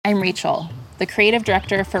I'm Rachel, the creative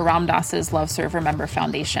director for Ram Dass's Love Serve Remember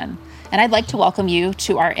Foundation, and I'd like to welcome you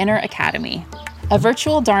to our Inner Academy, a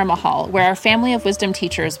virtual Dharma hall where our family of wisdom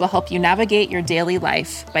teachers will help you navigate your daily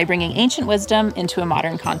life by bringing ancient wisdom into a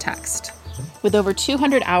modern context. With over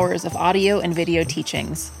 200 hours of audio and video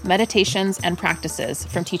teachings, meditations, and practices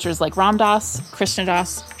from teachers like Ram Dass,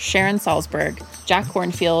 Krishnadas, Sharon Salzberg, Jack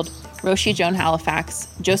Kornfield, Roshi Joan Halifax,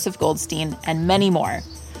 Joseph Goldstein, and many more,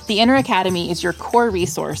 the Inner Academy is your core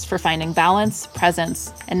resource for finding balance,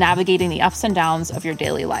 presence, and navigating the ups and downs of your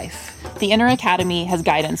daily life. The Inner Academy has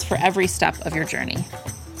guidance for every step of your journey.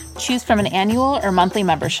 Choose from an annual or monthly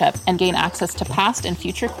membership and gain access to past and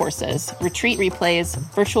future courses, retreat replays,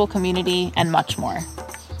 virtual community, and much more.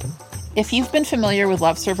 If you've been familiar with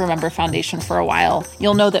Love Serve Remember Foundation for a while,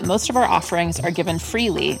 you'll know that most of our offerings are given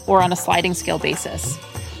freely or on a sliding scale basis.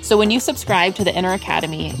 So when you subscribe to the Inner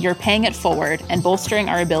Academy, you're paying it forward and bolstering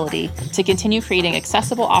our ability to continue creating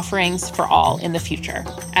accessible offerings for all in the future,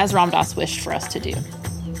 as Ram Dass wished for us to do.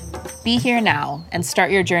 Be here now and start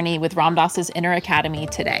your journey with Ram Dass's Inner Academy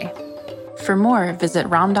today. For more, visit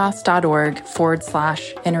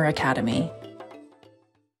ramdass.org/Inner Academy.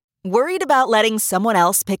 Worried about letting someone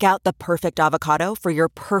else pick out the perfect avocado for your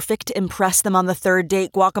perfect impress them on the third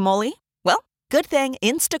date guacamole? Well, good thing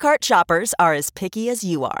Instacart shoppers are as picky as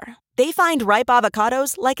you are. They find ripe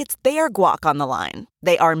avocados like it's their guac on the line.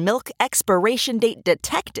 They are milk expiration date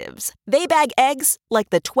detectives. They bag eggs like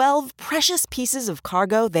the 12 precious pieces of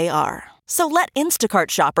cargo they are. So let Instacart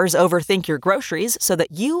shoppers overthink your groceries so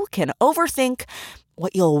that you can overthink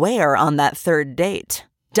what you'll wear on that third date.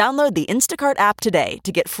 Download the Instacart app today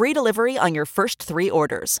to get free delivery on your first 3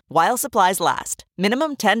 orders, while supplies last.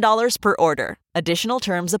 Minimum $10 per order. Additional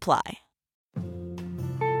terms apply.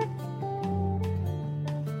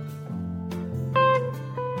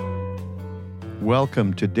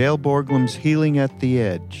 Welcome to Dale Borglum's Healing at the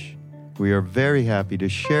Edge. We are very happy to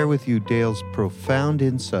share with you Dale's profound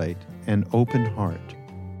insight and open heart.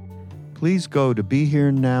 Please go to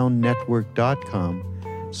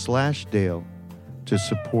BeHereNowNetwork.com/Dale to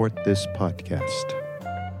support this podcast.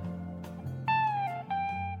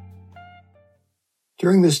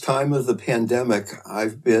 During this time of the pandemic,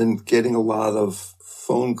 I've been getting a lot of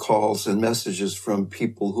phone calls and messages from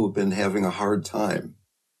people who have been having a hard time.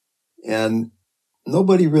 And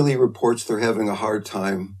nobody really reports they're having a hard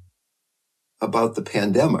time about the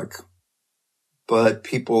pandemic, but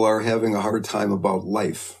people are having a hard time about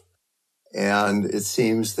life. And it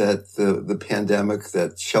seems that the pandemic,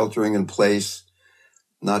 that sheltering in place,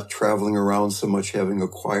 not traveling around so much, having a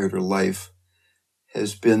quieter life,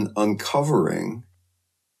 has been uncovering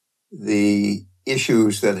the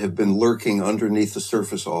issues that have been lurking underneath the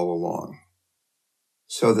surface all along.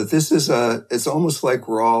 So that this is it's almost like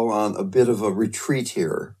we're all on a bit of a retreat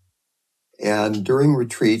here. And during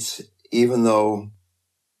retreats, even though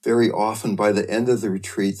very often by the end of the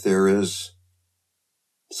retreat, there is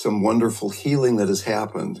some wonderful healing that has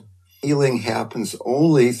happened, healing happens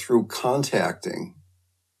only through contacting,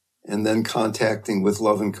 and then contacting with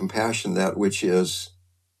love and compassion that which is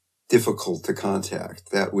difficult to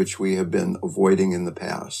contact, that which we have been avoiding in the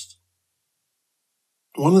past.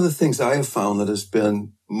 One of the things I have found that has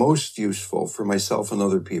been most useful for myself and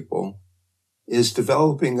other people is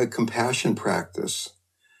developing a compassion practice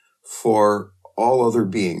for all other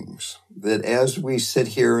beings. That as we sit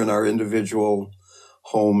here in our individual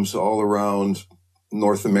homes all around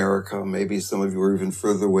North America, maybe some of you are even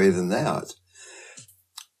further away than that,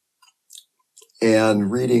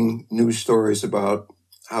 and reading news stories about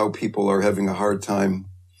how people are having a hard time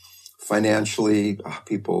financially,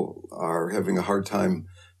 people are having a hard time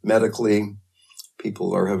medically,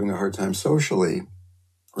 people are having a hard time socially.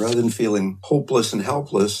 Rather than feeling hopeless and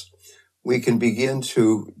helpless, we can begin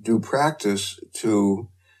to do practice to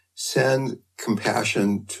send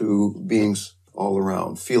compassion to beings all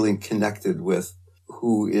around, feeling connected with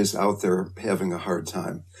who is out there having a hard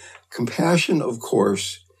time. Compassion, of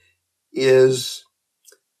course, is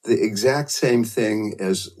the exact same thing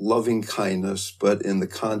as loving kindness, but in the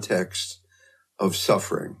context of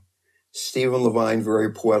suffering. Stephen Levine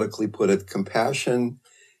very poetically put it, compassion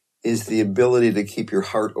is the ability to keep your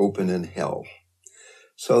heart open in hell.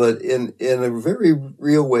 So that in a very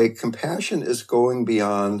real way, compassion is going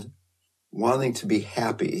beyond wanting to be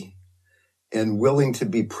happy and willing to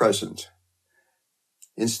be present.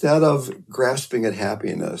 Instead of grasping at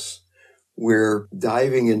happiness, we're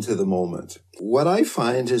diving into the moment. What I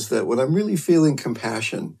find is that when I'm really feeling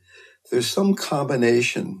compassion, there's some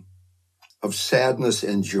combination of sadness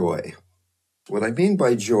and joy. What I mean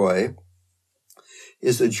by joy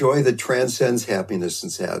is a joy that transcends happiness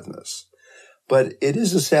and sadness. But it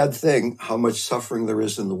is a sad thing how much suffering there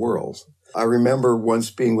is in the world. I remember once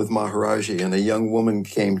being with Maharaji, and a young woman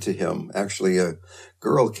came to him. Actually, a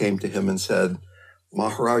girl came to him and said,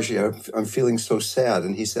 Maharaji, I'm feeling so sad.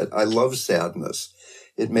 And he said, I love sadness.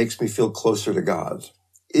 It makes me feel closer to God.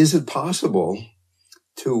 Is it possible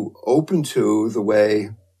to open to the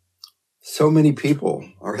way so many people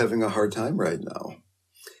are having a hard time right now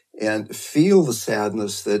and feel the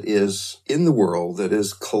sadness that is in the world, that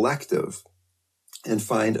is collective, and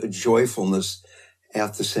find a joyfulness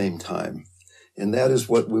at the same time? And that is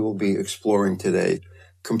what we will be exploring today.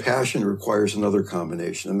 Compassion requires another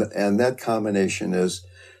combination, and that combination is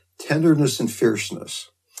tenderness and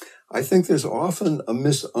fierceness. I think there's often a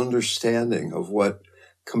misunderstanding of what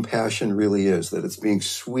compassion really is, that it's being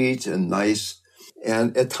sweet and nice.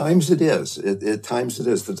 And at times it is. At times it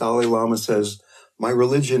is. The Dalai Lama says, my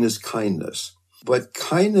religion is kindness. But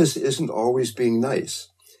kindness isn't always being nice.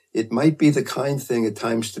 It might be the kind thing at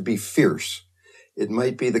times to be fierce. It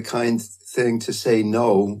might be the kind thing to say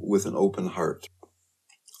no with an open heart.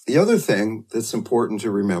 The other thing that's important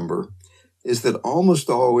to remember is that almost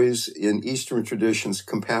always in Eastern traditions,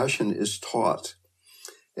 compassion is taught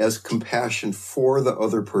as compassion for the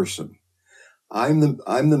other person. I'm the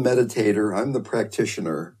meditator, I'm the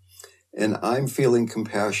practitioner, and I'm feeling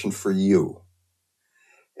compassion for you.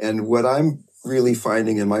 And what I'm really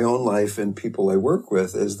finding in my own life and people I work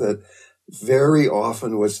with is that very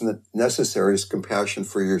often what's necessary is compassion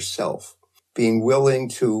for yourself. Being willing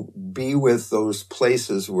to be with those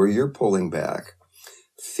places where you're pulling back,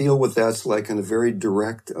 feel what that's like in a very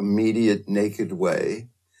direct, immediate, naked way,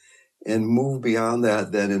 and move beyond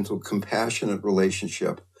that then into a compassionate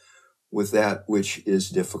relationship with that which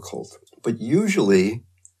is difficult. But usually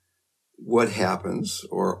what happens,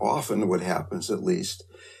 or often what happens at least,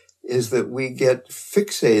 is that we get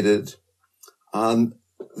fixated on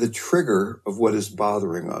the trigger of what is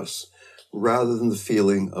bothering us rather than the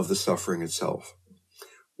feeling of the suffering itself.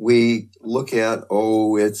 We look at,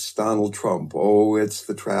 oh, it's Donald Trump. Oh, it's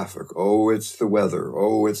the traffic. Oh, it's the weather.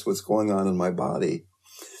 Oh, it's what's going on in my body.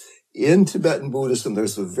 In Tibetan Buddhism,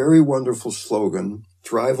 there's a very wonderful slogan,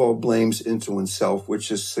 drive all blames into oneself,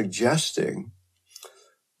 which is suggesting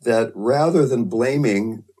that rather than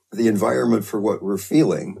blaming the environment for what we're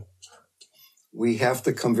feeling, we have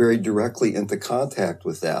to come very directly into contact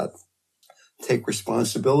with that, take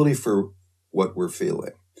responsibility for what we're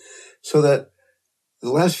feeling. So that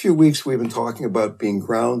the last few weeks we've been talking about being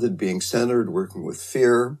grounded, being centered, working with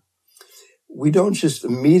fear. We don't just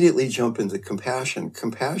immediately jump into compassion.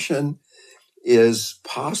 Compassion is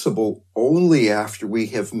possible only after we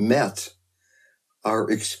have met our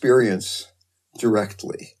experience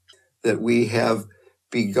directly, that we have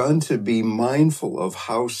begun to be mindful of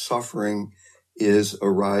how suffering is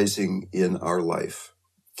arising in our life.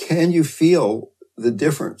 Can you feel the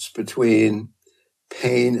difference between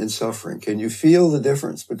pain and suffering? Can you feel the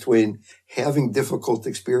difference between having difficult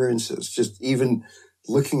experiences, just even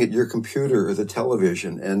looking at your computer or the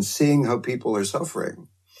television and seeing how people are suffering?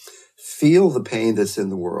 Feel the pain that's in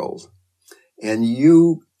the world and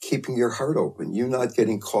you keeping your heart open, you not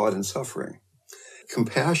getting caught in suffering.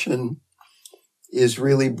 Compassion is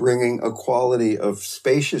really bringing a quality of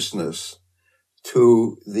spaciousness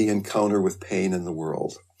to the encounter with pain in the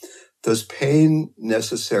world. Does pain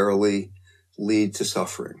necessarily lead to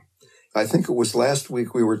suffering? I think it was last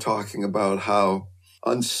week we were talking about how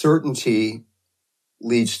uncertainty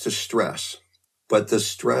leads to stress, but does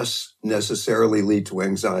stress necessarily lead to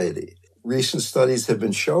anxiety? Recent studies have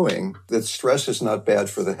been showing that stress is not bad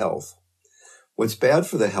for the health. What's bad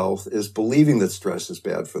for the health is believing that stress is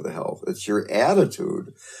bad for the health. It's your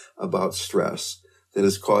attitude about stress that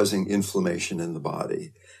is causing inflammation in the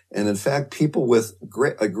body. And in fact, people with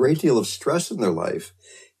a great deal of stress in their life,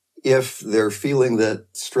 if they're feeling that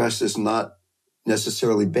stress is not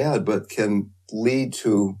necessarily bad, but can lead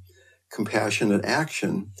to compassionate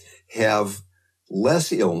action, have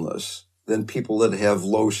less illness than people that have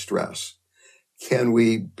low stress. Can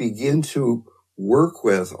we begin to work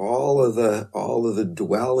with all of the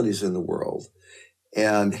dualities in the world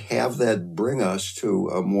and have that bring us to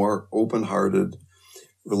a more open-hearted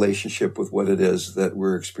relationship with what it is that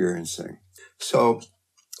we're experiencing? So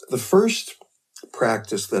the first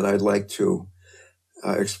practice that I'd like to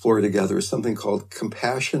explore together is something called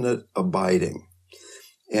compassionate abiding.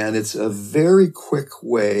 And it's a very quick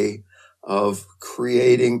way of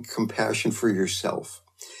creating compassion for yourself.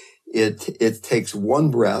 It takes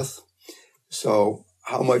one breath. So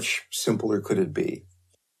how much simpler could it be?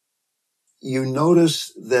 You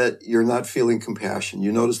notice that you're not feeling compassion.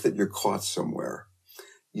 You notice that you're caught somewhere.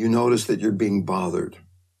 You notice that you're being bothered.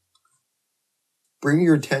 bring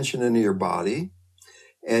your attention into your body,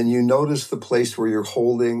 and you notice the place where you're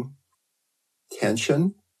holding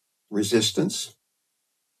tension, resistance.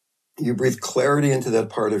 You breathe clarity into that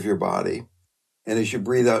part of your body. And as you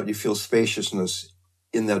breathe out, you feel spaciousness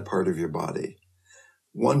in that part of your body.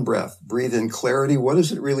 One breath, breathe in clarity. What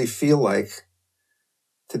does it really feel like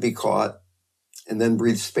to be caught? And then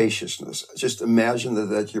breathe spaciousness. Just imagine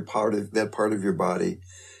that part of your body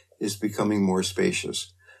is becoming more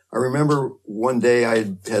spacious. I remember one day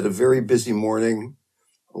I had a very busy morning,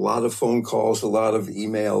 a lot of phone calls, a lot of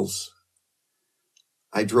emails.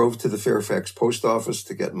 I drove to the Fairfax post office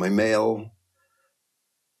to get my mail.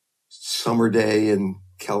 Summer day in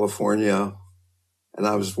California. And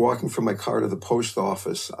I was walking from my car to the post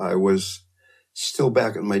office. I was still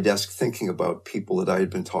back at my desk thinking about people that I had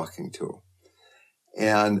been talking to.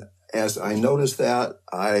 And as I noticed that,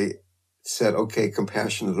 I said, okay,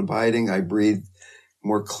 compassionate abiding. I breathed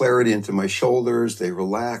more clarity into my shoulders. They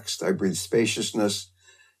relaxed. I breathed spaciousness.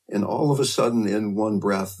 And all of a sudden, in one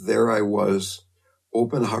breath, there I was,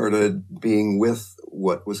 open-hearted, being with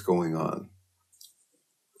what was going on.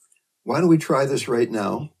 Why don't we try this right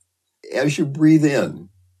now? As you breathe in,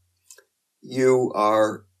 you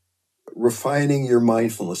are refining your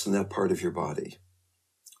mindfulness in that part of your body.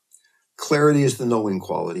 Clarity is the knowing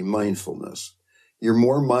quality, mindfulness. You're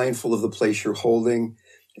more mindful of the place you're holding,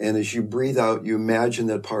 and as you breathe out, you imagine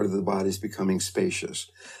that part of the body is becoming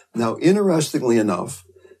spacious. Now, interestingly enough,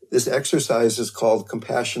 this exercise is called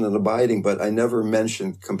compassionate abiding, but I never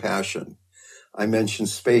mentioned compassion. I mentioned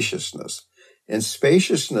spaciousness. And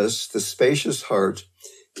spaciousness, the spacious heart,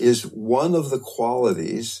 is one of the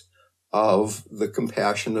qualities of the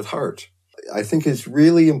compassionate heart. I think it's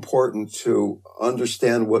really important to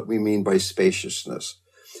understand what we mean by spaciousness.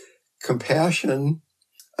 Compassion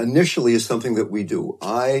initially is something that we do.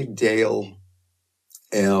 I, Dale,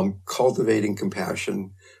 am cultivating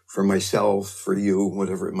compassion for myself, for you,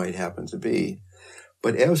 whatever it might happen to be.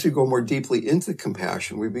 But as we go more deeply into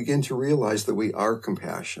compassion, we begin to realize that we are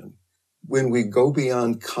compassion. When we go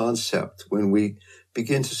beyond concept, when we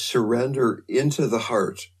begin to surrender into the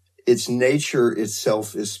heart, its nature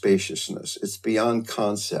itself is spaciousness. It's beyond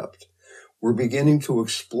concept. We're beginning to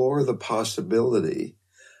explore the possibility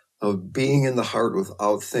of being in the heart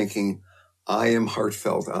without thinking, I am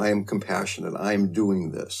heartfelt, I am compassionate, I am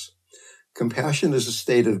doing this. Compassion is a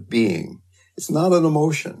state of being. It's not an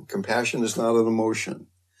emotion. Compassion is not an emotion.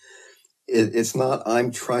 It's not,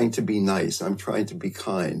 I'm trying to be nice, I'm trying to be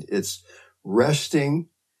kind. It's resting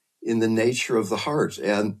in the nature of the heart.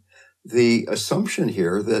 And the assumption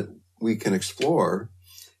here that we can explore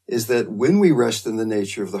is that when we rest in the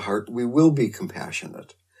nature of the heart, we will be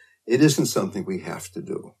compassionate. It isn't something we have to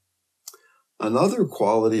do. Another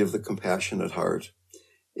quality of the compassionate heart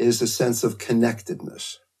is a sense of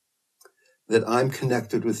connectedness, that I'm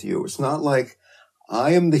connected with you. It's not like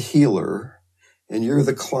I am the healer and you're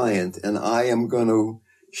the client and I am going to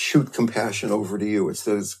shoot compassion over to you. It's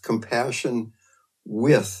that it's compassion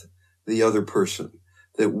with the other person,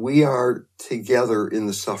 that we are together in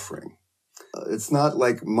the suffering. It's not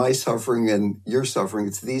like my suffering and your suffering,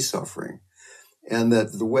 it's the suffering. And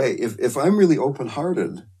that the way, if I'm really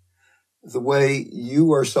open-hearted, the way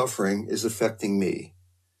you are suffering is affecting me.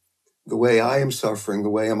 The way I am suffering, the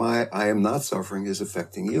way I am not suffering is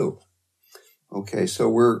affecting you. Okay, so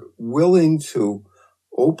we're willing to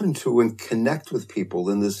open to and connect with people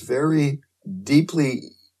in this very deeply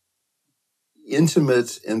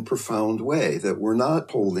intimate and profound way that we're not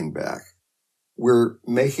holding back. We're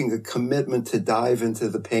making a commitment to dive into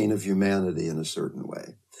the pain of humanity in a certain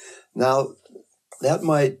way. Now, that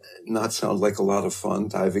might not sound like a lot of fun,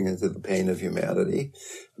 diving into the pain of humanity,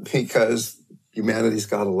 because humanity's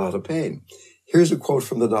got a lot of pain. Here's a quote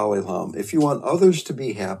from the Dalai Lama. If you want others to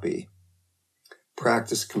be happy,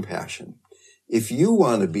 practice compassion. If you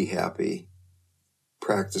want to be happy,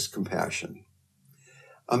 practice compassion.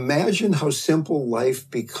 Imagine how simple life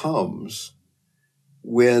becomes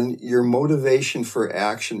when your motivation for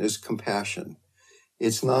action is compassion.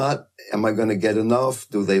 It's not, am I going to get enough?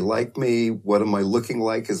 Do they like me? What am I looking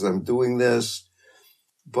like as I'm doing this?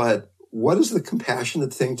 But what is the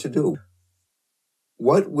compassionate thing to do?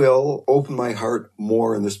 What will open my heart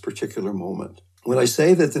more in this particular moment? When I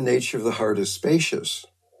say that the nature of the heart is spacious,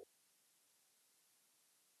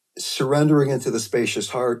 surrendering into the spacious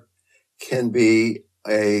heart can be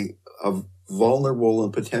a vulnerable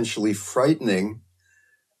and potentially frightening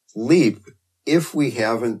leap if we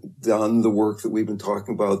haven't done the work that we've been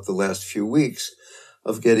talking about the last few weeks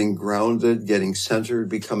of getting grounded, getting centered,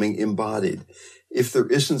 becoming embodied. If there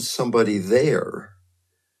isn't somebody there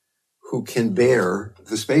who can bear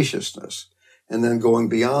the spaciousness. and then going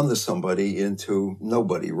beyond the somebody into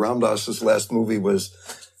nobody. Ram Dass's last movie was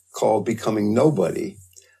called Becoming Nobody,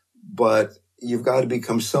 but you've got to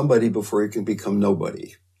become somebody before you can become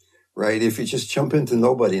nobody, right? If you just jump into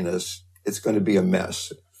nobodiness, it's going to be a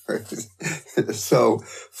mess. Right? So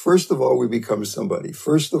first of all, we become somebody.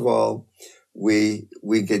 First of all, we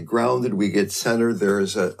get grounded, we get centered. There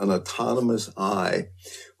is an autonomous I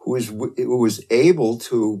who is able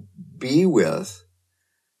to be with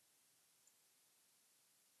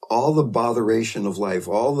all the botheration of life,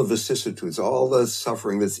 all the vicissitudes, all the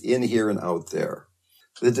suffering that's in here and out there.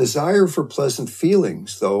 The desire for pleasant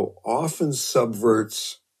feelings, though, often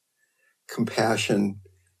subverts compassion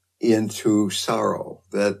into sorrow.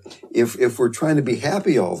 That if we're trying to be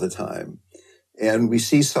happy all the time and we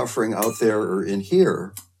see suffering out there or in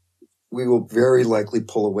here, we will very likely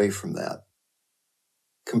pull away from that.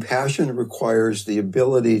 Compassion requires the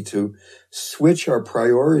ability to switch our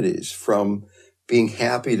priorities from being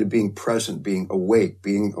happy to being present, being awake,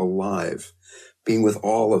 being alive, being with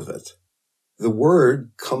all of it. The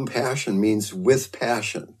word compassion means with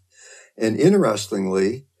passion. And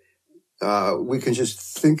interestingly, we can just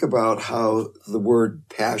think about how the word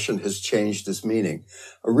passion has changed its meaning.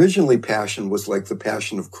 Originally, passion was like the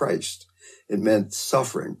passion of Christ. It meant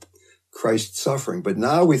suffering, Christ's suffering. But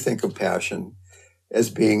now we think of passion as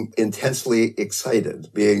being intensely excited,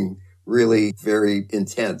 being really very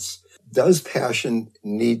intense. Does passion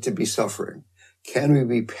need to be suffering? Can we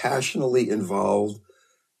be passionately involved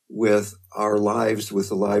with our lives, with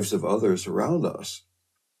the lives of others around us,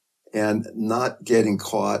 and not getting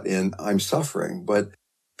caught in I'm suffering, but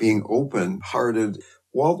being open-hearted?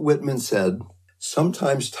 Walt Whitman said,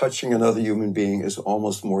 sometimes touching another human being is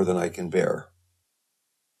almost more than I can bear.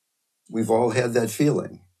 We've all had that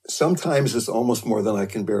feeling. Sometimes it's almost more than I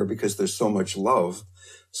can bear because there's so much love.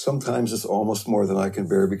 Sometimes it's almost more than I can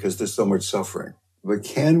bear because there's so much suffering. But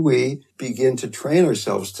can we begin to train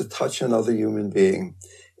ourselves to touch another human being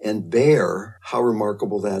and bear how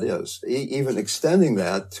remarkable that is? Even extending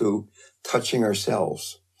that to touching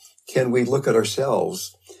ourselves. Can we look at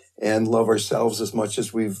ourselves and love ourselves as much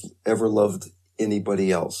as we've ever loved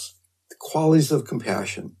anybody else? The qualities of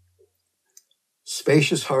compassion: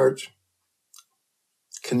 spacious heart,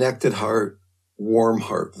 connected heart, warm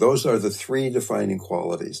heart. Those are the three defining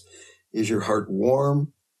qualities. Is your heart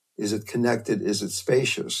warm? Is it connected? Is it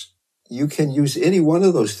spacious? You can use any one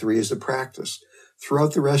of those three as a practice.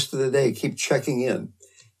 Throughout the rest of the day, keep checking in.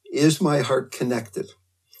 Is my heart connected?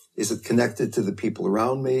 Is it connected to the people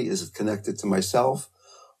around me? Is it connected to myself?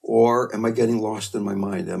 Or am I getting lost in my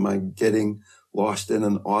mind? Am I getting lost in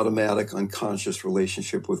an automatic, unconscious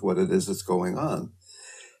relationship with what it is that's going on?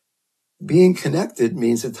 Being connected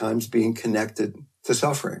means at times being connected to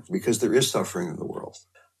suffering, because there is suffering in the world.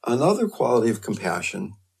 Another quality of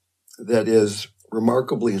compassion that is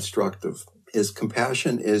remarkably instructive is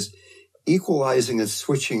compassion is equalizing and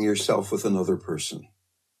switching yourself with another person.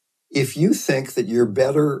 If you think that you're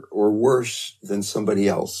better or worse than somebody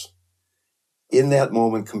else, in that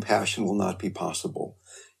moment, compassion will not be possible.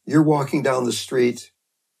 You're walking down the street.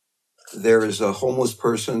 There is a homeless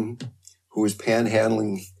person who is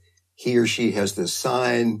panhandling. He or she has this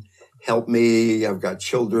sign, help me, I've got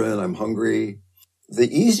children, I'm hungry. The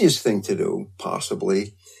easiest thing to do,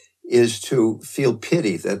 possibly, is to feel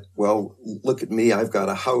pity that, well, look at me, I've got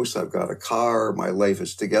a house, I've got a car, my life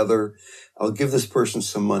is together. I'll give this person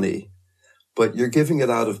some money. But you're giving it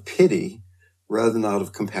out of pity rather than out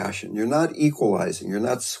of compassion. You're not equalizing, you're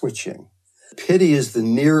not switching. Pity is the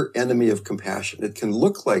near enemy of compassion. It can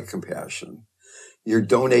look like compassion. You're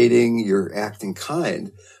donating, you're acting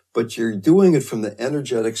kind, but you're doing it from the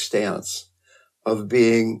energetic stance of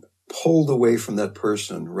being pulled away from that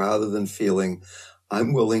person rather than feeling,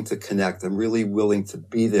 I'm willing to connect. I'm really willing to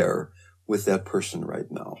be there with that person right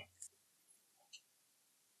now.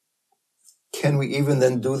 Can we even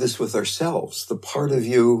then do this with ourselves? The part of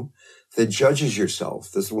you that judges yourself.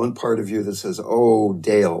 There's one part of you that says, oh,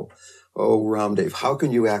 Dale, oh, Ramdev, how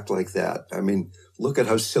can you act like that? I mean, look at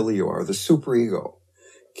how silly you are, the superego.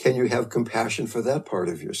 Can you have compassion for that part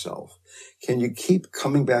of yourself? Can you keep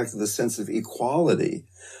coming back to the sense of equality,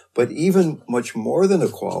 but even much more than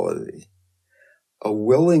equality, a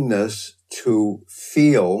willingness to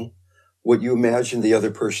feel what you imagine the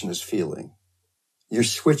other person is feeling? You're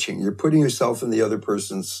switching. You're putting yourself in the other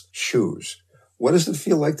person's shoes. What does it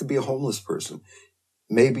feel like to be a homeless person?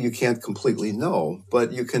 Maybe you can't completely know,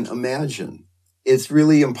 but you can imagine. It's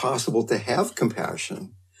really impossible to have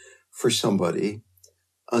compassion for somebody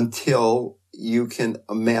until you can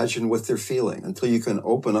imagine what they're feeling, until you can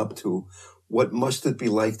open up to what must it be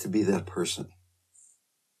like to be that person.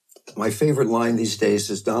 My favorite line these days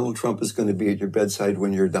is Donald Trump is going to be at your bedside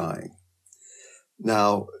when you're dying.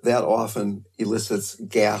 Now, that often elicits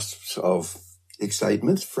gasps of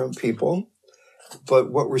excitement from people.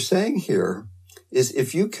 But what we're saying here is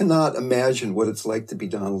if you cannot imagine what it's like to be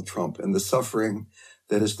Donald Trump and the suffering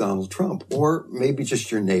that is Donald Trump, or maybe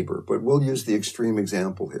just your neighbor, but we'll use the extreme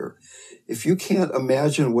example here. If you can't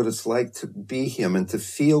imagine what it's like to be him and to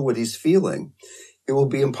feel what he's feeling, it will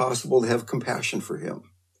be impossible to have compassion for him.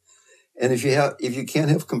 And if you can't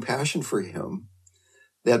have compassion for him,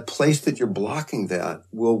 that place that you're blocking that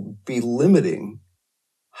will be limiting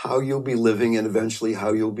how you'll be living and eventually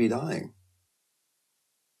how you'll be dying.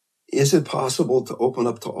 Is it possible to open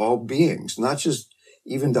up to all beings, not just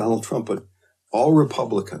even Donald Trump, but all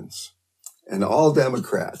Republicans and all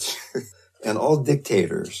Democrats and all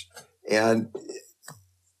dictators, and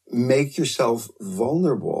make yourself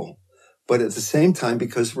vulnerable, but at the same time,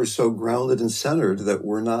 because we're so grounded and centered that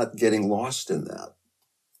we're not getting lost in that.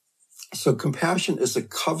 So compassion is a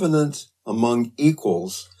covenant among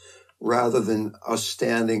equals rather than us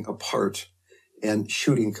standing apart and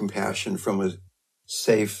shooting compassion from a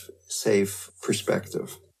safe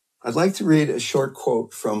perspective. I'd like to read a short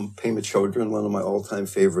quote from Pema Chodron, one of my all-time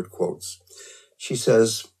favorite quotes. She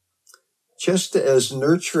says, "Just as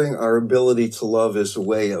nurturing our ability to love is a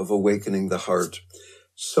way of awakening the heart,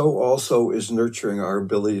 so also is nurturing our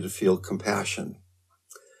ability to feel compassion.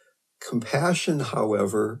 Compassion,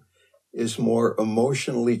 however, is more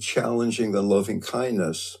emotionally challenging than loving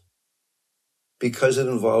kindness because it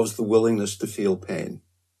involves the willingness to feel pain.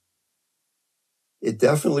 It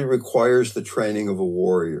definitely requires the training of a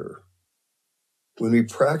warrior. When we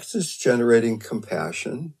practice generating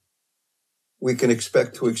compassion, we can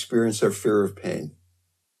expect to experience our fear of pain.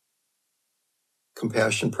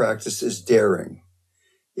 Compassion practice is daring.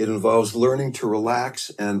 It involves learning to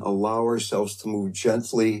relax and allow ourselves to move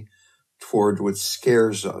gently toward what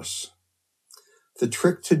scares us. The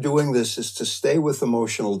trick to doing this is to stay with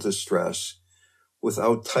emotional distress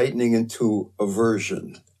without tightening into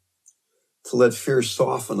aversion, to let fear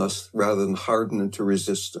soften us rather than harden into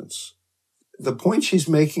resistance." The point she's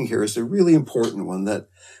making here is a really important one, that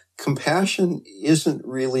compassion isn't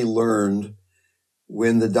really learned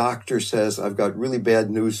when the doctor says, "I've got really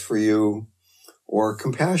bad news for you," or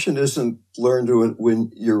compassion isn't learned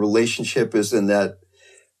when your relationship is in that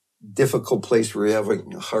difficult place where you're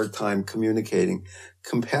having a hard time communicating.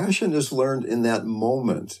 Compassion is learned in that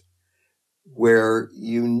moment where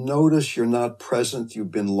you notice you're not present,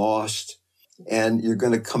 you've been lost, and you're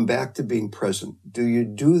going to come back to being present. Do you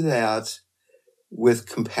do that with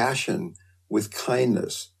compassion, with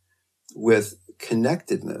kindness, with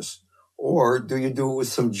connectedness, or do you do it with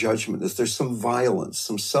some judgment? Is there some violence,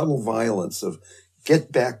 some subtle violence of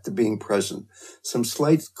get back to being present, some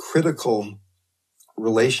slight critical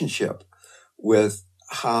relationship with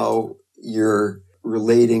how you're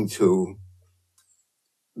relating to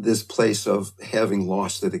this place of having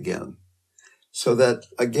lost it again? So that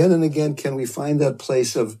again and again, can we find that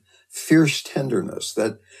place of fierce tenderness,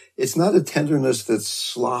 that it's not a tenderness that's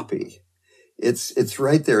sloppy. It's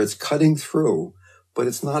right there. It's cutting through, but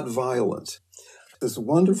it's not violent. This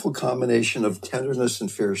wonderful combination of tenderness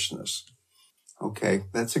and fierceness. Okay,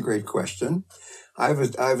 that's a great question. I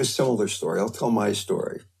have a similar story. I'll tell my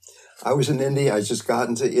story. I was in India. I just got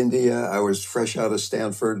into India. I was fresh out of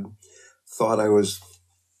Stanford, thought I was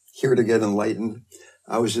here to get enlightened.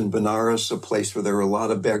 I was in Benares, a place where there were a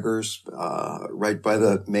lot of beggars, right by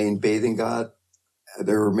the main bathing ghat.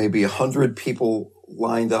 There were maybe 100 people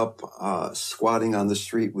lined up, squatting on the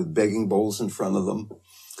street with begging bowls in front of them.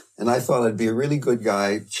 And I thought I'd be a really good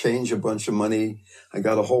guy, change a bunch of money. I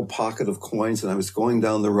got a whole pocket of coins, and I was going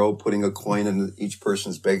down the road, putting a coin in each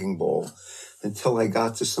person's begging bowl until I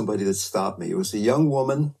got to somebody that stopped me. It was a young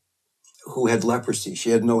woman who had leprosy.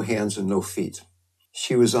 She had no hands and no feet.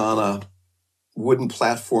 She was on a wooden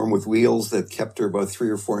platform with wheels that kept her about 3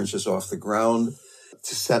 or 4 inches off the ground.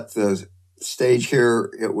 To set the stage here,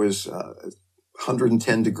 it was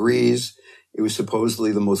 110 degrees. It was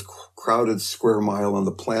supposedly the most crowded square mile on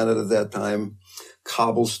the planet at that time.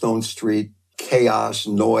 Cobblestone street, chaos,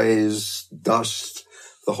 noise, dust,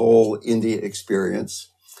 the whole India experience.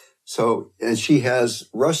 So, and she has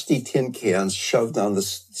rusty tin cans shoved on the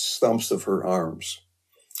stumps of her arms,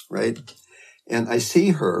 right? And I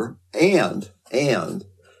see her, and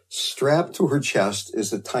strapped to her chest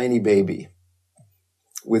is a tiny baby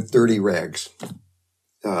with dirty rags.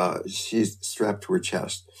 She's strapped to her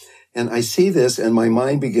chest. And I see this, and my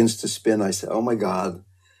mind begins to spin. I say, oh my God,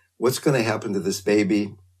 what's going to happen to this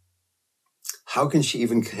baby? How can she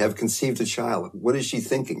even have conceived a child? What is she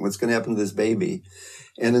thinking? What's going to happen to this baby?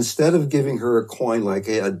 And instead of giving her a coin like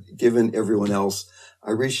I had given everyone else,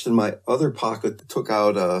 I reached in my other pocket, took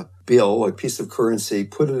out a bill, a piece of currency,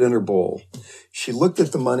 put it in her bowl. She looked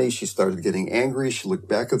at the money. She started getting angry. She looked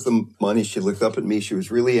back at the money. She looked up at me. She was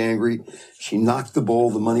really angry. She knocked the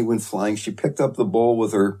bowl. The money went flying. She picked up the bowl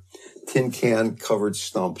with her tin can covered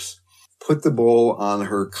stumps, put the bowl on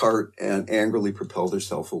her cart, and angrily propelled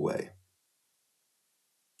herself away.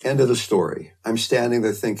 End of the story. I'm standing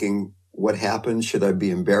there thinking, what happened? Should I be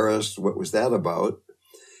embarrassed? What was that about?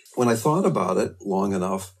 When I thought about it long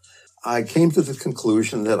enough, I came to the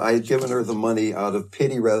conclusion that I had given her the money out of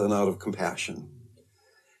pity rather than out of compassion,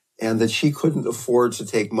 and that she couldn't afford to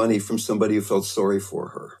take money from somebody who felt sorry for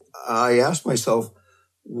her. I asked myself,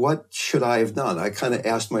 what should I have done? I kind of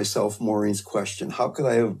asked myself Maureen's question. How could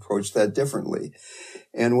I have approached that differently?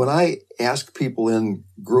 And when I ask people in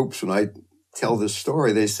groups, when I tell this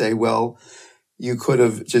story, they say, well, you could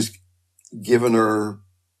have just given her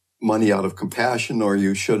money out of compassion, or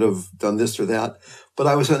you should have done this or that. But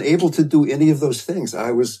I was unable to do any of those things.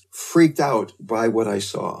 I was freaked out by what I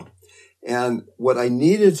saw. And what I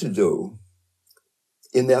needed to do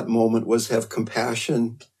in that moment was have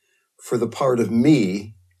compassion for the part of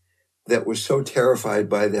me that was so terrified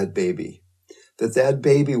by that baby. That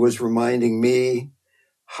baby was reminding me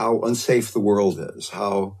how unsafe the world is,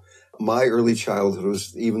 how my early childhood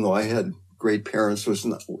was, even though I had great parents,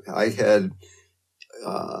 I had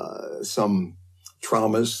some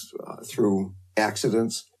traumas through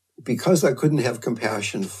accidents. Because I couldn't have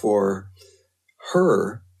compassion for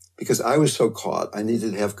her, because I was so caught, I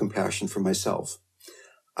needed to have compassion for myself.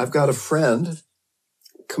 I've got a friend.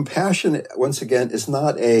 Compassion, once again, is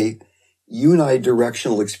not a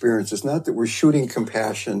unidirectional experience. It's not that we're shooting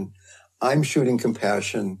compassion. I'm shooting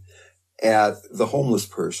compassion at the homeless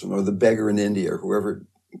person or the beggar in India or whoever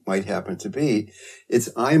it might happen to be. It's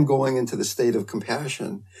I'm going into the state of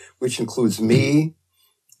compassion, which includes me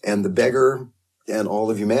and the beggar and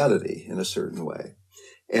all of humanity in a certain way.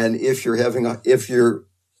 And if you're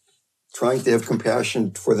trying to have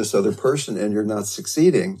compassion for this other person and you're not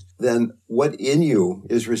succeeding, then what in you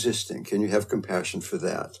is resisting? Can you have compassion for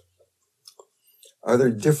that? Are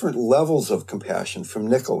there different levels of compassion from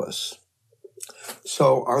Nicholas?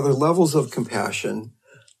 So are there levels of compassion?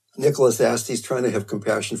 Nicholas asked, he's trying to have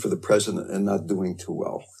compassion for the president and not doing too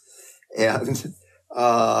well. And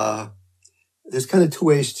there's kind of two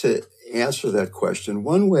ways to answer that question.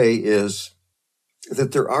 One way is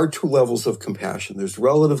that there are two levels of compassion. There's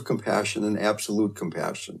relative compassion and absolute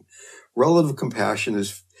compassion. Relative compassion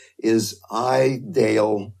is I,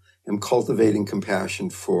 Dale, am cultivating compassion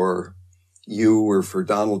for you or for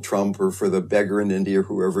Donald Trump or for the beggar in India,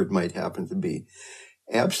 whoever it might happen to be.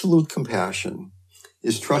 Absolute compassion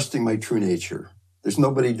is trusting my true nature. There's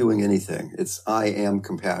nobody doing anything. It's I am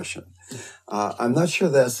compassion. I'm not sure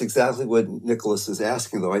that's exactly what Nicholas is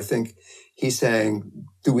asking, though. I think he's saying,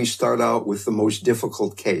 do we start out with the most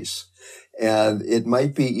difficult case? And it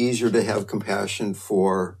might be easier to have compassion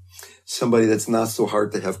for somebody that's not so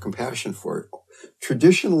hard to have compassion for.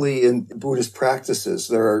 Traditionally, in Buddhist practices,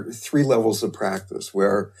 there are three levels of practice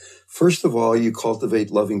where, first of all, you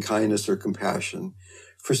cultivate loving kindness or compassion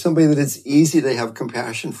for somebody that it's easy to have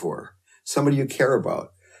compassion for, somebody you care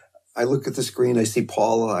about. I look at the screen, I see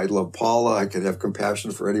Paula. I love Paula. I could have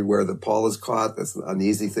compassion for anywhere that Paula's caught. That's an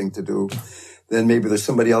easy thing to do. Then maybe there's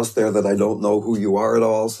somebody else there that I don't know who you are at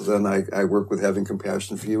all. So then I work with having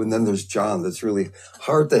compassion for you. And then there's John that's really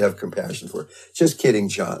hard to have compassion for. Just kidding,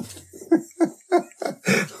 John.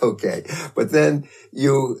 Okay. But then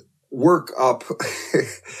you work up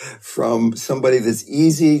from somebody that's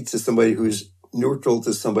easy to somebody who's neutral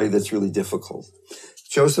to somebody that's really difficult.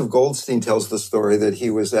 Joseph Goldstein tells the story that he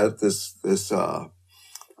was at this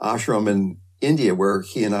ashram in India where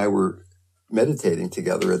he and I were meditating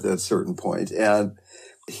together at that certain point. And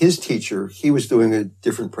his teacher, he was doing a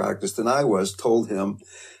different practice than I was, told him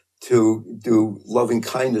to do loving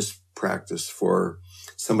kindness practice for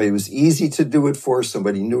somebody who was easy to do it for,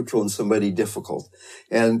 somebody neutral, and somebody difficult.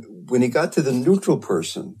 And when he got to the neutral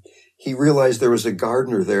person, he realized there was a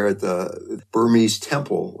gardener there at the Burmese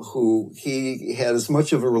temple who he had as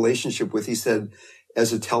much of a relationship with, he said,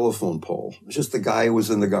 as a telephone pole. It was just the guy who was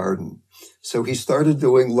in the garden. So he started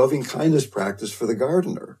doing loving kindness practice for the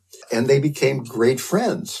gardener. And they became great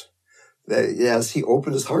friends. As he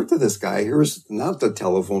opened his heart to this guy, here's not the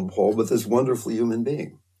telephone pole, but this wonderful human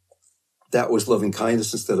being. That was loving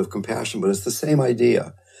kindness instead of compassion. But it's the same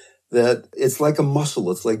idea that it's like a muscle.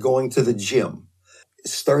 It's like going to the gym.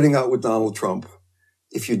 Starting out with Donald Trump,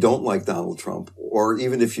 if you don't like Donald Trump, or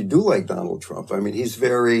even if you do like Donald Trump, I mean, he's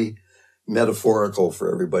very metaphorical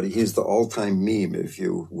for everybody. He's the all-time meme, if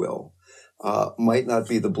you will. Might not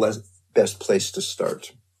be the best place to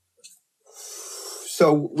start.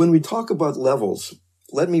 So when we talk about levels,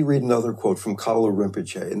 let me read another quote from Kalu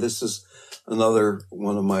Rinpoche, and this is another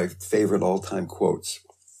one of my favorite all-time quotes.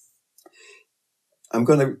 I'm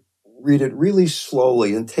going to read it really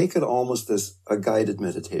slowly and take it almost as a guided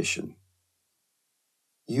meditation.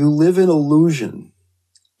 You live in illusion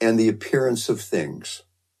and the appearance of things.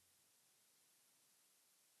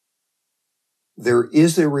 There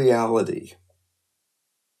is a reality.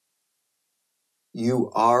 You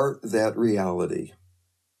are that reality.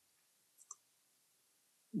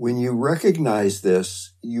 When you recognize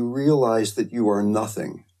this, you realize that you are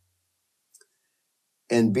nothing.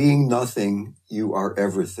 And being nothing, you are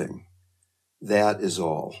everything. That is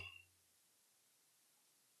all.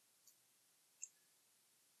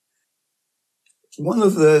 One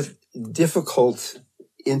of the difficult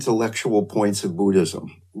intellectual points of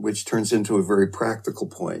Buddhism, which turns into a very practical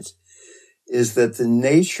point, is that the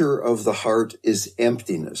nature of the heart is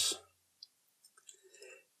emptiness.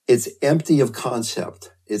 It's empty of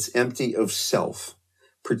concept. It's empty of self.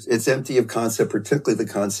 It's empty of concept, particularly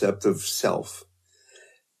the concept of self.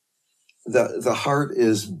 The heart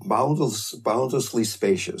is boundlessly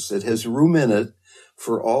spacious. It has room in it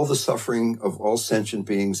for all the suffering of all sentient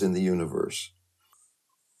beings in the universe.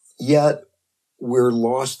 Yet we're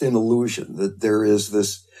lost in illusion that there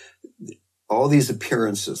is all these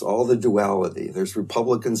appearances, all the duality. There's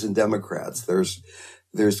Republicans and Democrats. There's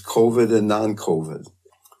COVID and non-COVID.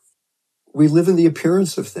 We live in the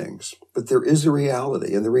appearance of things, but there is a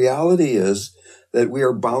reality. And the reality is that we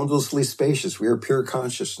are boundlessly spacious. We are pure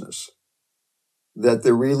consciousness. That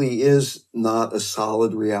there really is not a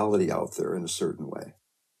solid reality out there in a certain way.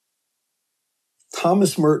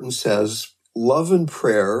 Thomas Merton says, love and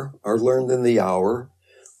prayer are learned in the hour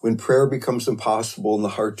when prayer becomes impossible and the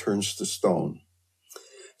heart turns to stone.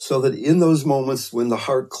 So that in those moments when the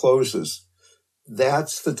heart closes,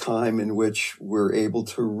 that's the time in which we're able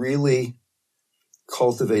to really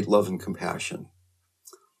cultivate love and compassion.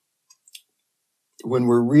 When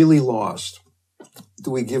we're really lost,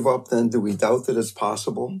 do we give up then? Do we doubt that it's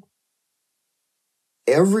possible?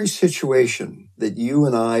 Every situation that you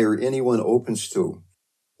and I or anyone opens to,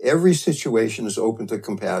 every situation is open to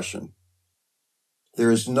compassion.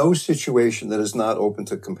 There is no situation that is not open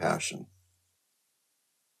to compassion.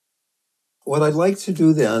 What I'd like to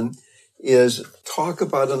do then is talk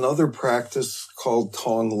about another practice called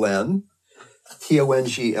Tonglen,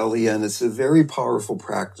 Tonglen. It's a very powerful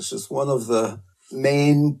practice. It's one of the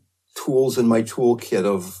main tools in my toolkit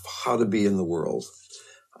of how to be in the world.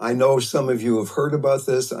 I know some of you have heard about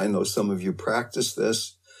this. I know some of you practice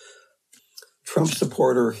this. Trump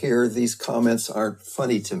supporter here, these comments aren't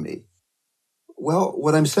funny to me. Well,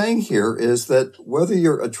 what I'm saying here is that whether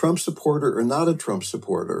you're a Trump supporter or not a Trump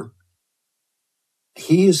supporter,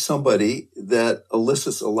 he is somebody that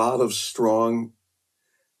elicits a lot of strong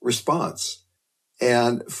response.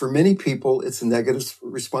 And for many people, it's a negative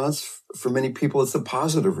response. For many people, it's a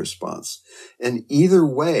positive response. And either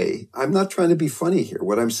way, I'm not trying to be funny here.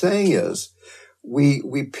 What I'm saying is we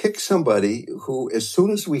pick somebody who, as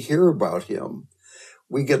soon as we hear about him,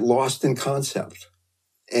 we get lost in concept.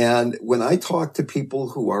 And when I talk to people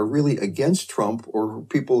who are really against Trump or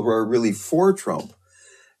people who are really for Trump,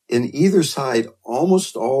 in either side,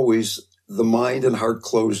 almost always the mind and heart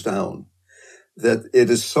close down. That it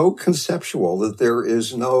is so conceptual that there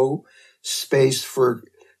is no space for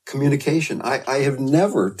communication. I have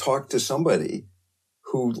never talked to somebody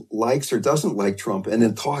who likes or doesn't like Trump, and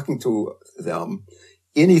in talking to them,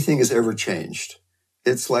 anything has ever changed.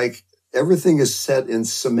 It's like everything is set in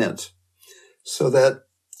cement. So that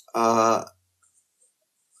all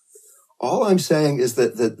I'm saying is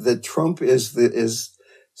that Trump is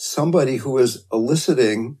somebody who is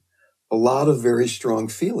eliciting a lot of very strong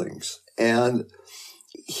feelings. And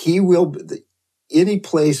he will, any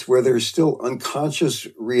place where there's still unconscious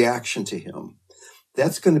reaction to him,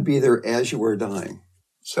 that's going to be there as you are dying.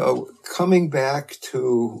 So coming back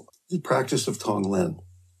to the practice of Tonglen.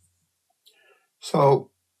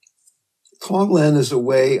 So Tonglen is a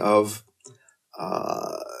way of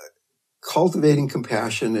cultivating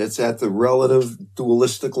compassion. It's at the relative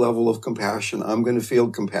dualistic level of compassion. I'm going to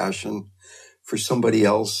feel compassion for somebody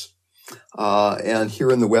else. And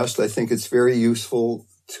here in the West, I think it's very useful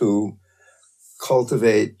to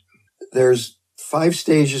cultivate. There's 5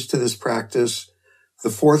 stages to this practice. The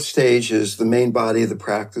 4th stage is the main body of the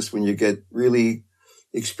practice. When you get really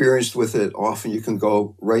experienced with it, often you can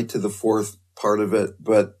go right to the 4th part of it.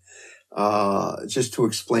 But just to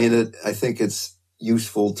explain it, I think it's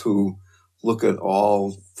useful to look at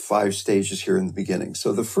all 5 stages here in the beginning.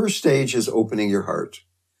 So the first stage is opening your heart.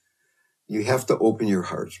 You have to open your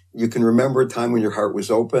heart. You can remember a time when your heart was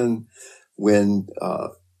open, when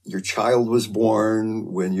your child was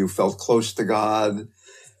born, when you felt close to God,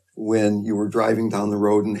 when you were driving down the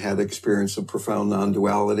road and had experience of profound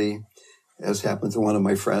non-duality, as happened to one of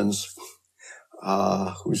my friends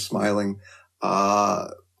who's smiling.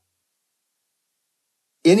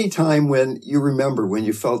 Any time when you remember when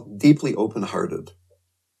you felt deeply open-hearted,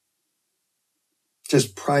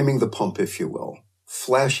 just priming the pump, if you will,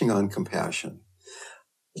 flashing on compassion.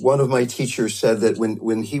 One of my teachers said that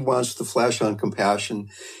when he wants to flash on compassion,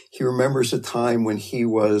 he remembers a time when he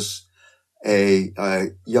was a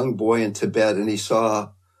young boy in Tibet and he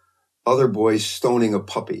saw other boys stoning a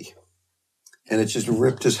puppy. And it just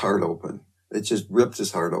ripped his heart open. It just ripped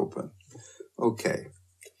his heart open. Okay.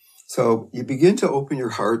 So you begin to open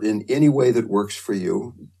your heart in any way that works for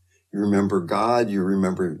you. You remember God, you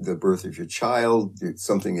remember the birth of your child,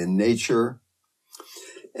 something in nature.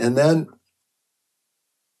 And then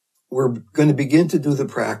we're going to begin to do the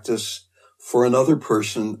practice for another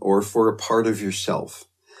person or for a part of yourself.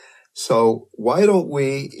 So why don't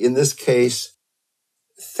we, in this case,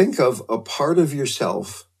 think of a part of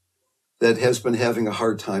yourself that has been having a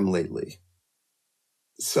hard time lately.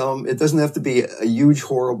 It doesn't have to be a huge,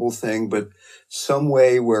 horrible thing, but some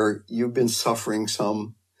way where you've been suffering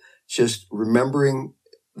some, just remembering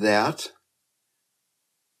that.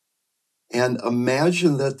 And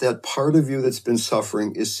imagine that that part of you that's been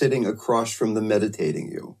suffering is sitting across from the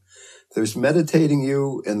meditating you. There's meditating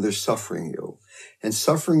you and there's suffering you. And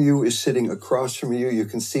suffering you is sitting across from you. You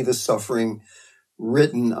can see the suffering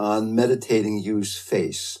written on meditating you's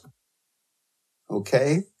face.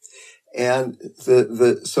 Okay? And so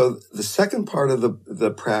the second part of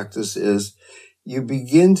the practice is you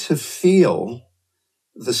begin to feel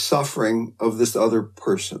the suffering of this other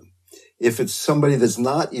person. If it's somebody that's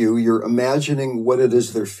not you, you're imagining what it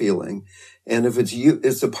is they're feeling. And if it's you,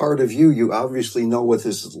 it's a part of you, you obviously know what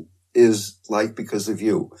this is like because of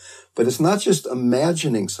you. But it's not just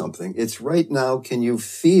imagining something. It's right now, can you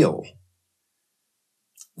feel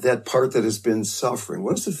that part that has been suffering?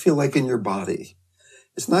 What does it feel like in your body?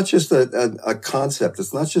 It's not just a concept.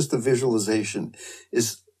 It's not just a visualization.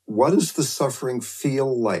 It's what does the suffering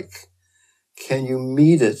feel like? Can you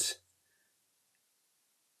meet it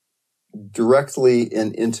directly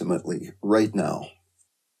and intimately right now?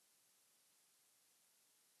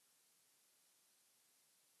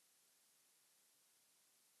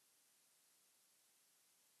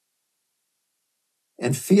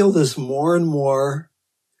 And feel this more and more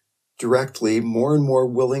directly, more and more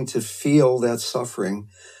willing to feel that suffering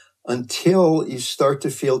until you start to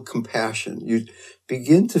feel compassion. You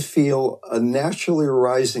begin to feel a naturally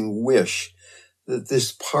arising wish that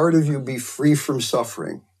this part of you be free from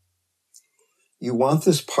suffering. You want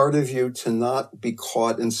this part of you to not be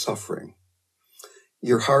caught in suffering.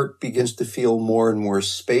 Your heart begins to feel more and more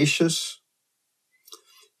spacious.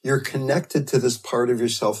 You're connected to this part of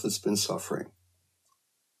yourself that's been suffering.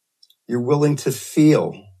 You're willing to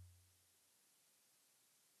feel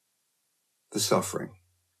the suffering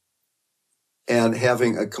and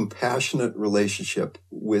having a compassionate relationship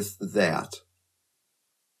with that.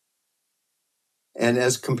 And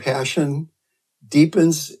as compassion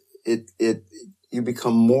deepens, you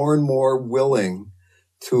become more and more willing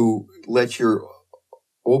to let your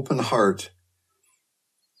open heart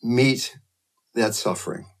meet that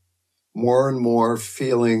suffering. More and more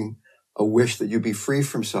feeling a wish that you be free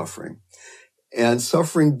from suffering. And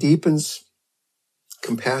suffering deepens,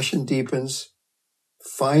 compassion deepens,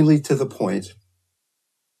 finally to the point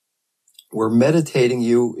where meditating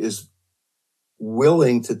you is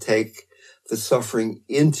willing to take the suffering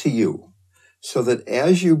into you, so that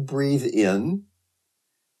as you breathe in,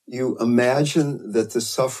 you imagine that the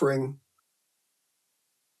suffering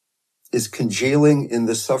is congealing in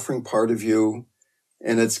the suffering part of you,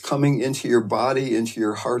 and it's coming into your body, into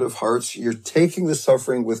your heart of hearts. You're taking the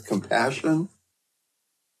suffering with compassion,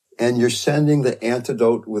 and you're sending the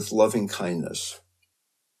antidote with loving kindness.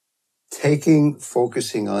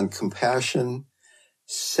 Focusing on compassion,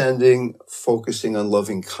 focusing on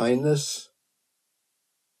loving kindness.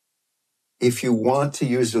 If you want to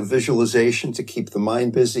use a visualization to keep the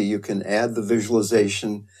mind busy, you can add the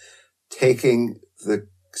visualization, taking the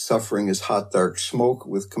suffering as hot, dark smoke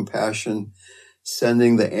with compassion,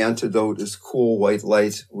 sending the antidote as cool, white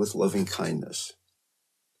light with loving kindness.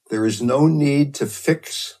 There is no need to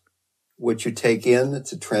fix what you take in,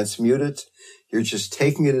 to transmute it. You're just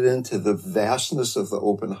taking it into the vastness of the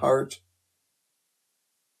open heart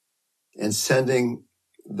and sending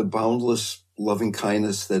the boundless loving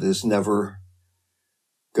kindness that is never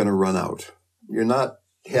going to run out. You're not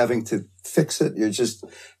having to fix it. You're just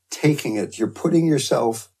taking it. You're putting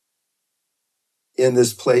yourself in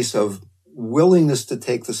this place of willingness to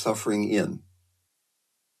take the suffering in.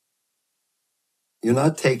 You're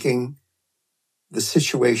not taking the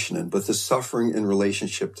situation in, but the suffering in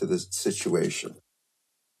relationship to the situation.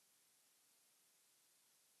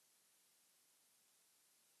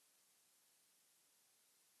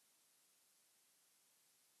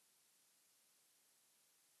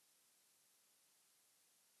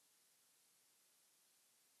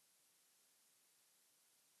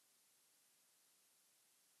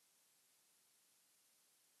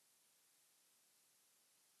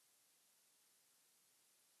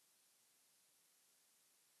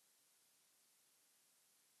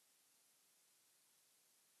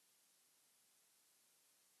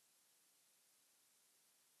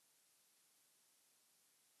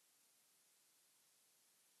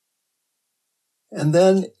 And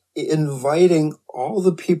then inviting all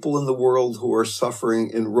the people in the world who are suffering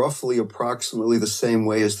in roughly approximately the same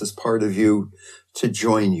way as this part of you to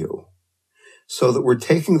join you. So that we're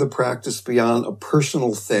taking the practice beyond a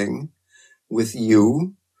personal thing with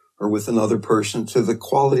you or with another person to the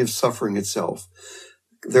quality of suffering itself.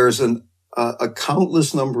 There's a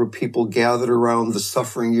countless number of people gathered around the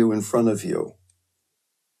suffering you in front of you.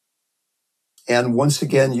 And once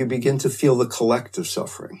again, you begin to feel the collective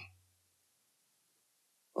suffering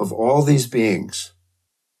of all these beings.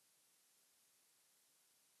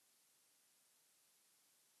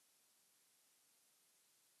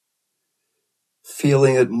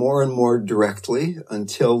 Feeling it more and more directly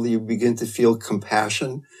until you begin to feel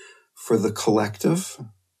compassion for the collective.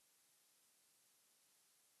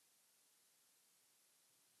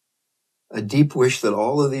 A deep wish that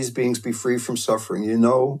all of these beings be free from suffering. You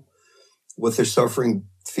know what their suffering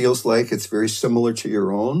feels like. It's very similar to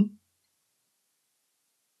your own.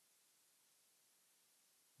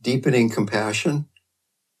 Deepening compassion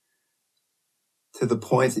to the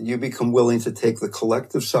point that you become willing to take the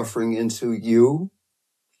collective suffering into you.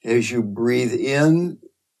 As you breathe in,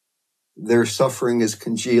 their suffering is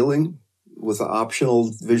congealing with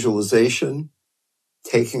optional visualization,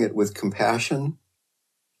 taking it with compassion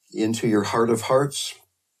into your heart of hearts,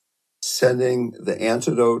 sending the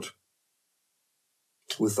antidote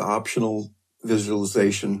with the optional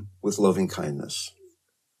visualization with loving kindness.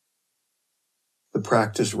 The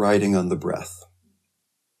practice riding on the breath.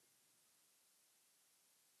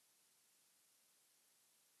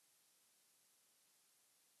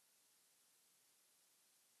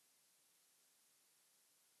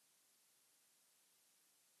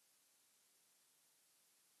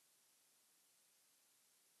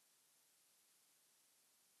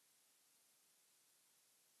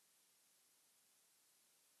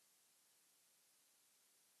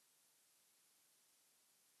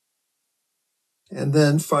 And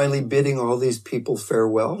then finally bidding all these people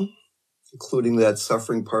farewell, including that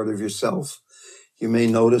suffering part of yourself. You may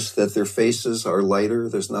notice that their faces are lighter.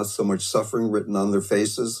 There's not so much suffering written on their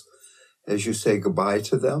faces as you say goodbye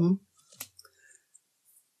to them.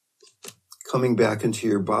 Coming back into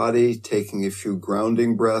your body, taking a few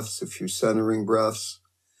grounding breaths, a few centering breaths,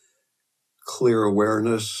 clear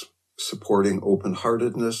awareness, supporting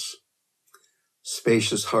open-heartedness,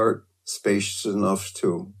 spacious heart, spacious enough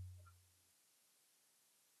to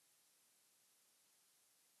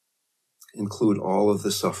include all of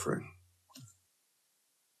the suffering.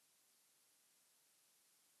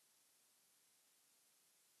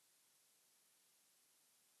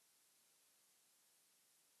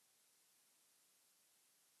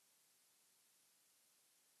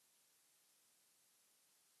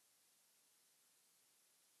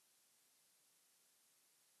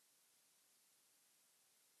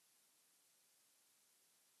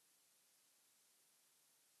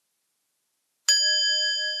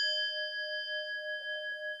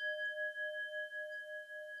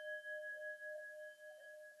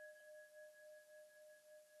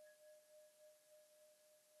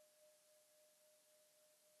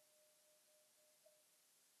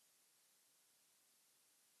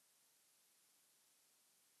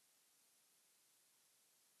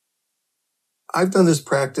 I've done this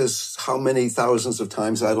practice how many thousands of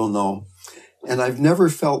times, I don't know. And I've never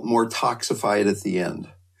felt more toxified at the end.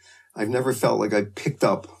 I've never felt like I picked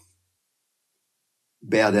up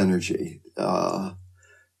bad energy. I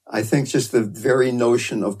think just the very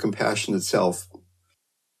notion of compassion itself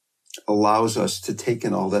allows us to take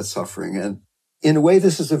in all that suffering. And in a way,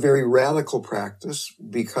 this is a very radical practice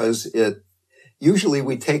because usually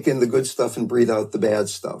we take in the good stuff and breathe out the bad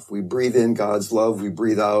stuff. We breathe in God's love. We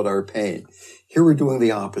breathe out our pain. Here we're doing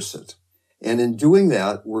the opposite. And in doing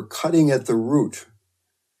that, we're cutting at the root,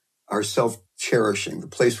 our self-cherishing, the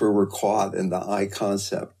place where we're caught in the I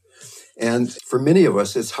concept. And for many of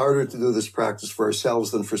us, it's harder to do this practice for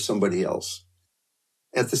ourselves than for somebody else.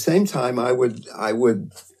 At the same time, I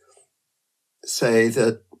would say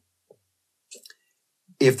that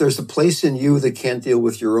if there's a place in you that can't deal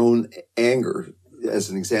with your own anger, as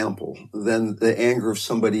an example, then the anger of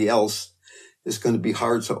somebody else is going to be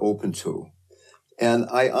hard to open to. And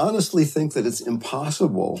I honestly think that it's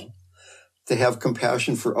impossible to have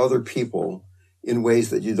compassion for other people in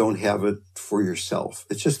ways that you don't have it for yourself.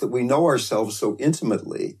 It's just that we know ourselves so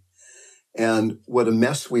intimately and what a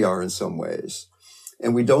mess we are in some ways.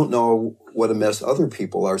 And we don't know what a mess other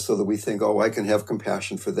people are, so that we think, oh, I can have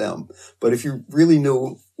compassion for them. But if you really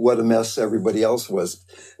knew what a mess everybody else was,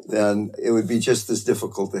 then it would be just as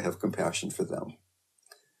difficult to have compassion for them.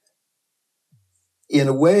 In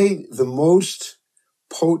a way, the most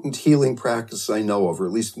potent healing practice I know of, or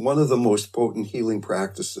at least one of the most potent healing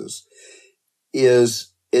practices,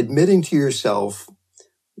 is admitting to yourself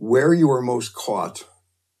where you are most caught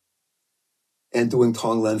and doing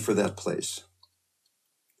Tonglen for that place.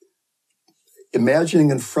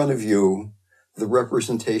 Imagining in front of you the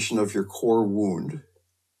representation of your core wound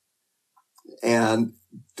and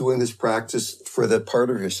doing this practice for that part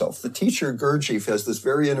of yourself. The teacher Gurdjieff has this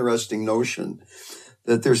very interesting notion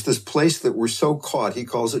that there's this place that we're so caught. He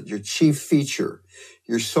calls it your chief feature.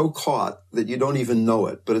 You're so caught that you don't even know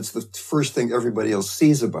it, but it's the first thing everybody else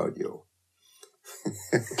sees about you,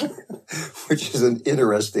 which is an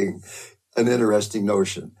interesting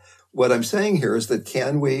notion. What I'm saying here is that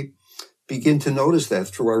can we begin to notice that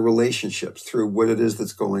through our relationships, through what it is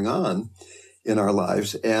that's going on in our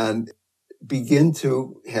lives, and begin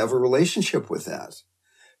to have a relationship with that.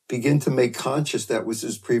 Begin to make conscious that which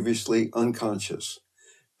is previously unconscious.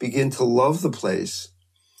 Begin to love the place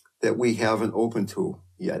that we haven't opened to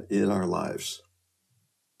yet in our lives.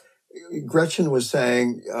 Gretchen was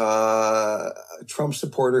saying, Trump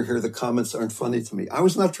supporter here, the comments aren't funny to me. I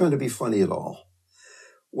was not trying to be funny at all.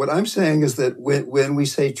 What I'm saying is that when we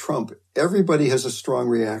say Trump, everybody has a strong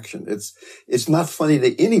reaction. It's not funny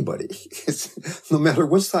to anybody. It's no matter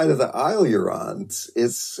what side of the aisle you're on.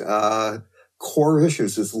 It's core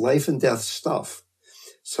issues. It's life and death stuff.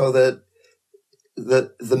 So that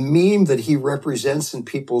the meme that he represents in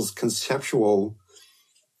people's conceptual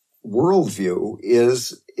worldview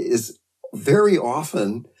is very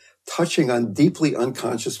often touching on deeply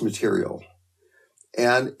unconscious material.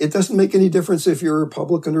 And it doesn't make any difference if you're a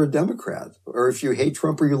Republican or a Democrat, or if you hate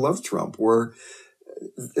Trump or you love Trump, or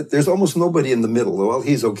there's almost nobody in the middle. Well,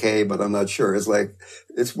 he's okay, but I'm not sure. It's like,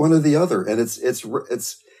 it's one or the other. And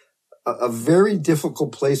it's a very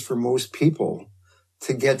difficult place for most people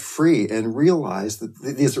to get free and realize that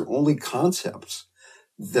these are only concepts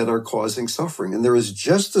that are causing suffering. And there is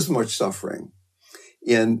just as much suffering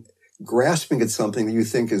in grasping at something that you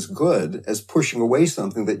think is good as pushing away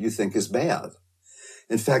something that you think is bad.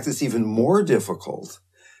 In fact, it's even more difficult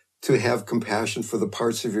to have compassion for the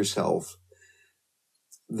parts of yourself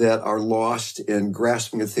that are lost in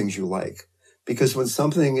grasping at things you like. Because when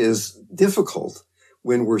something is difficult,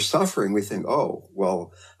 when we're suffering, we think, oh,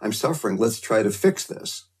 well, I'm suffering. Let's try to fix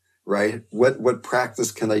this, right? What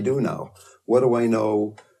practice can I do now? What do I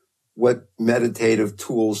know? What meditative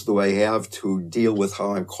tools do I have to deal with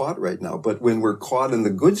how I'm caught right now? But when we're caught in the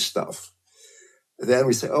good stuff, then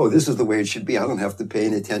we say, oh, this is the way it should be. I don't have to pay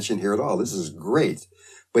any attention here at all. This is great.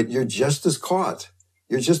 But you're just as caught.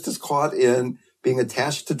 You're just as caught in being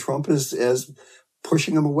attached to Trump as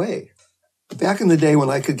pushing him away. Back in the day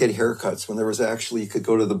when I could get haircuts, when there was actually, you could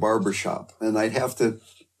go to the barber shop, and I'd have to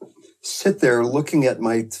sit there looking at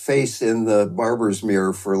my face in the barber's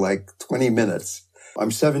mirror for like 20 minutes.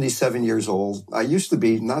 I'm 77 years old. I used to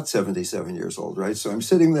be not 77 years old, right? So I'm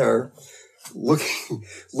sitting there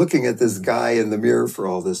looking at this guy in the mirror for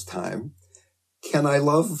all this time. Can I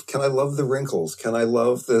love the wrinkles? Can I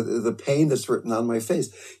love the pain that's written on my face?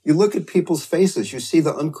 You look at people's faces, you see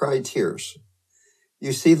the uncried tears.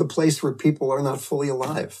 You see the place where people are not fully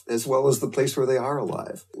alive, as well as the place where they are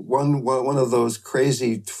alive. One of those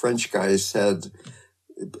crazy French guys said,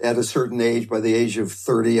 at a certain age, by the age of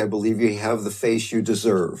 30, I believe you have the face you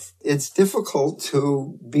deserve. It's difficult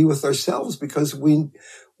to be with ourselves because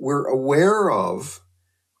we're aware of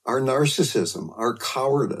our narcissism, our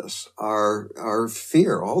cowardice, our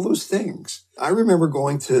fear, all those things. I remember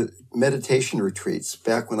going to meditation retreats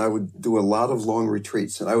back when I would do a lot of long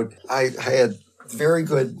retreats, and I had very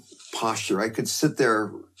good posture. I could sit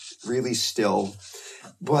there really still,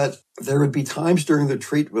 but there would be times during the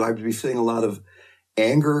retreat when I would be feeling a lot of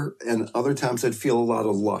anger, and other times I'd feel a lot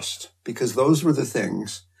of lust, because those were the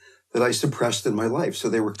things that I suppressed in my life. So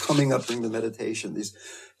they were coming up during the meditation,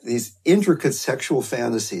 these intricate sexual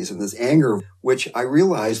fantasies and this anger, which I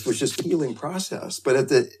realized was just a healing process. But at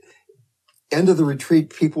the end of the retreat,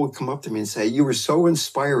 people would come up to me and say, you were so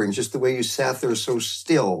inspiring, just the way you sat there so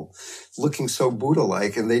still, looking so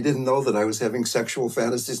Buddha-like. And they didn't know that I was having sexual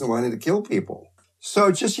fantasies and wanting to kill people.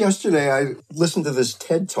 So just yesterday, I listened to this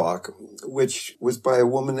TED Talk, which was by a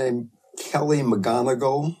woman named Kelly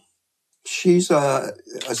McGonigal. She's a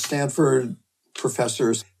Stanford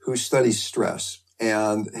professor who studies stress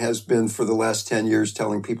and has been for the last 10 years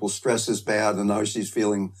telling people stress is bad. And now she's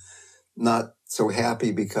feeling not so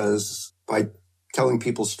happy because by telling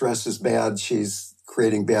people stress is bad, she's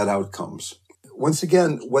creating bad outcomes. Once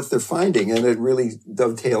again, what they're finding, and it really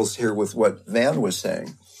dovetails here with what Van was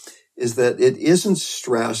saying, is that it isn't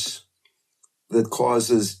stress that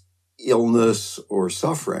causes illness or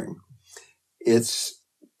suffering. It's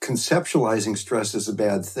conceptualizing stress as a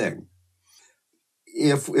bad thing.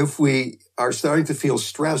 If we are starting to feel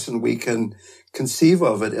stress and we can conceive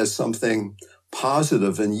of it as something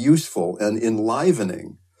positive and useful and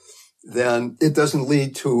enlivening, then it doesn't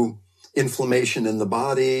lead to inflammation in the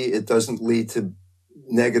body. It doesn't lead to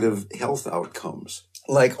negative health outcomes.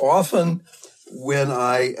 Like often when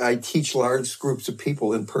I teach large groups of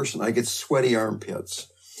people in person, I get sweaty armpits.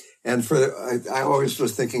 And I always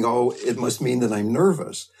was thinking, oh, it must mean that I'm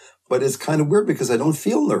nervous. But it's kind of weird because I don't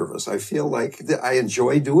feel nervous. I feel like I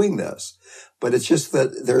enjoy doing this. But it's just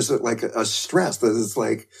that there's a stress that it's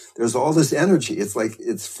like there's all this energy. It's like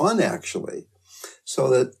it's fun, actually. So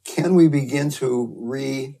that can we begin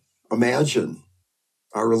to reimagine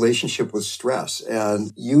our relationship with stress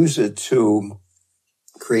and use it to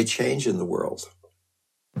create change in the world?